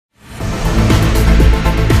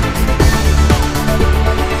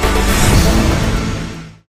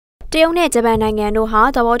တရုတ်နဲ့ဂျပန်နိုင်ငံတို့ဟာ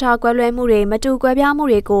သဘောထားကွဲလွဲမှုတွေမတူကွဲပြားမှု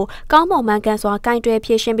တွေကိုကောင်းမွန်မှန်ကန်စွာကင်တွယ်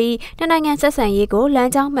ဖြေရှင်းပြီးနှစ်နိုင်ငံဆက်ဆံရေးကိုလ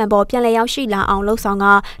မ်းကြောင်းမှန်ပေါ်ပြန်လည်ရောက်ရှိလာအောင်လှုံ့ဆော်က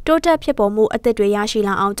တိုးတက်ဖြစ်ပေါ်မှုအသစ်တွေရရှိ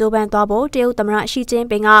လာအောင်ကြိုးပမ်းသွားဖို့တရုတ်သမ္မတရှီကျင်း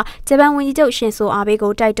ပင်ကဂျပန်ဝန်ကြီးချုပ်ရှင်ဆိုအာဘေး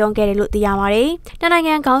ကိုတိုက်တွန်းခဲ့တယ်လို့သိရပါတယ်။နှစ်နိုင်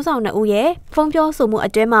ငံခေါင်းဆောင်နှစ်ဦးရဲ့ဖုန်းပြောဆိုမှုအ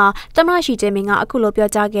တွင်းမှာသမ္မတရှီကျင်းပင်ကအခုလိုပြော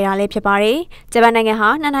ကြားခဲ့တာလည်းဖြစ်ပါတယ်။ဂျပန်နိုင်ငံဟာ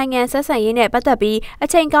နှစ်နိုင်ငံဆက်ဆံရေးနဲ့ပတ်သက်ပြီးအ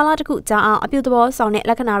ချိန်ကာလတစ်ခုကြာအောင်အပြုသဘောဆောင်တဲ့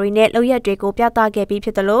လက္ခဏာတွေနဲ့လုပ်ရက်တွေကိုပြသခဲ့ပြီးဖြ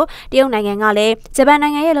စ်တယ်လို့တရုတ်နိုင်ငံကလည်းဂျပန်နို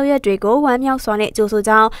င်ငံရဲ့လုပ်ရက်တွေကိုဝမ်းမြောက်စွာနဲ့ကြိုဆို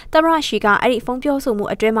ကြောင်းသမ္မတရှီကအဲ့ဒီဖုန်းပြောဆိုမှု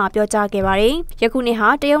အတွင်းမှာပြောကြားခဲ့ပါတယ်။ယခုနှစ်ဟာ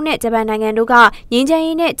တရုတ်နဲ့ဂျပန်နိုင်ငံတို့ကငြိမ်းချမ်း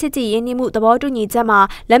ရေးနဲ့ချစ်ကြည်ရင်းနှီးမှုသဘောတူညီချက်မှာ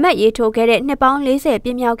လက်မှတ်ရေးထိုးခဲ့တဲ့နှစ်ပေါင်း40ပြ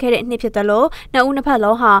ည့်မြောက်ခဲ့တဲ့နှစ်ဖြစ်တယ်လို့နှစ်ဦးနှစ်ဖက်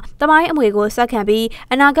လုံးဟာတမိုင်းအမွေကိုဆက်ခံပြီး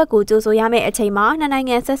အနာဂတ်ကိုကြိုဆိုရမယ့်အချိန်မှာနှစ်နိုင်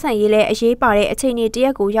ငံဆက်ဆံရေးและအရေးပါတဲ့အခြေအနေတရ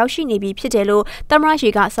က်ကိုရောက်ရှိနေပြီဖြစ်တယ်လို့သမ္မတရှီ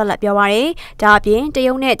ကဆက်လက်ပြောပါတယ်။ဒါအပြင်တ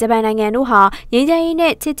ရုတ်နဲ့ဂျပန်နိုင်ငံတို့ဟာငြိမ်းချမ်းရေး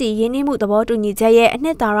နဲ့ချစ်ကြည်ရင်းနှီးမှုသဘောတူညီချက်ရဲ့အနှ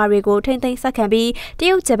စ်သာရတွေကိုထိမ့်သိမ်းဆက်ခံပြီးတ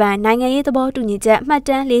ရုတ်ဂျပန်နိုင်ငံရေးသဘောတူညီချက်မှတ်တ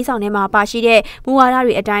မ်း၄ဆောင်ထဲမှာပါရှိတဲ့မူဝါဒ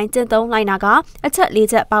တွေအတိုင်းကျင့်သုံးလိုက်နာကအချက်၄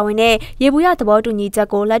ချက်ပါဝင်တဲ့ရေဘူးရသဘောတူညီချက်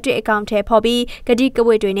ကိုလက်တွေ့အကောင့်ထဲဖော်ပြီးကတိကဝ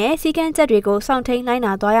တ်တွေနဲ့စည်းကမ်းချက်တွေကိုစောင့်ထိန်လိုက်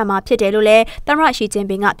နာသွားရမှာဖြစ်တယ်လို့လည်းသမ္မတရှီကျင်း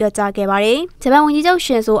ပင်ကပြောကြားခဲ့ပါတယ်။ဂျပန်ဝန်ကြီးချုပ်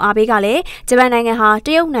ရှင်ဆိုအာဘေးကလည်းဂျပန်နိုင်ငံဟာတ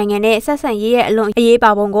ရုတ်နိုင်ငံနဲ့ဆက်ဆံရေးရဲ့အလွန်အရေး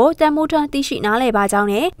ပါပုံကိုတန်ဖိုးထားသိရှိနားလည်ပါကြောင်း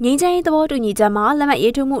နဲ့ငြိမ်းချမ်းရေးသဘောတူညီချက်မှာလက်မှတ်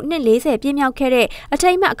ရေးထိုးမှုနှစ်40ပြည့်မြောက်ခဲ့တဲ့အထိ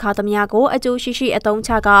မ်းအမှတ်အခါသမယကိုအကျိုးရှိရှိအသုံး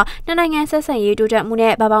ချကနှစ်နိုင်ငံဆက်ဆံရေးတိုးတက်မှု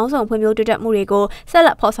နဲ့ဗပေါင်းဆောင်ဖွံ့ဖြိုးတိုးတက်မှုတွေကိုဆက်လ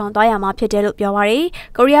က်ဖော်ဆောင်သွားရမှာဖြစ်တယ်လို့ပြောပါရယ်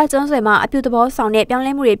။ကိုရီးယားကျွန်းဆွယ်မှာအပြုသဘောဆောင်တဲ့ပြောင်း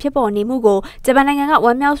လဲမှုတွေဖြစ်ပေါ်နေမှုကိုဂျပန်နိုင်ငံကဝ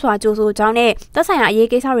မ်းမြောက်စွာကြိုဆိုကြောင်းနဲ့သက်ဆိုင်ရာအရေး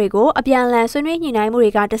ကိစ္စတွေကိုအပြန်အလှန်ဆွေးနွေးညှိနှိုင်းမှု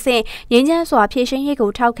တွေကတဆင့်ငြိမ်းချမ်းစွာဖြေရှင်းရေးကို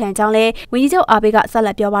ထောက်ခံကြောင်းလည်းဝန်ကြီးချုပ်အာဘေးကဆက်လ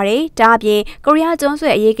က်ပြောပါရယ်။ဒါအပြင်ကိုရီးယားကျွန်းဆွ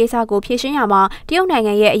ယ်အရေးကိစ္စကိုဖြေရှင်းရမှာတရုတ်နိုင်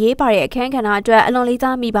ငံရဲ့အရေးပါတဲ့အခမ်းကဏ္ဍအတွက်အလွန်လေး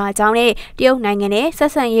စားမိပါကြောင်းနဲ့တရုတ်နိုင်ငံနဲ့ဆ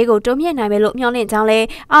က်ဆံရေးကိုတိုးမြှင့်နိုင်မယ်လို့မျှော်လင့်ကြောင်းလည်း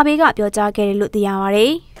အာဘေးကပြောကြားခဲ့တယ်လို့သိရပါရ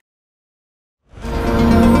ယ်။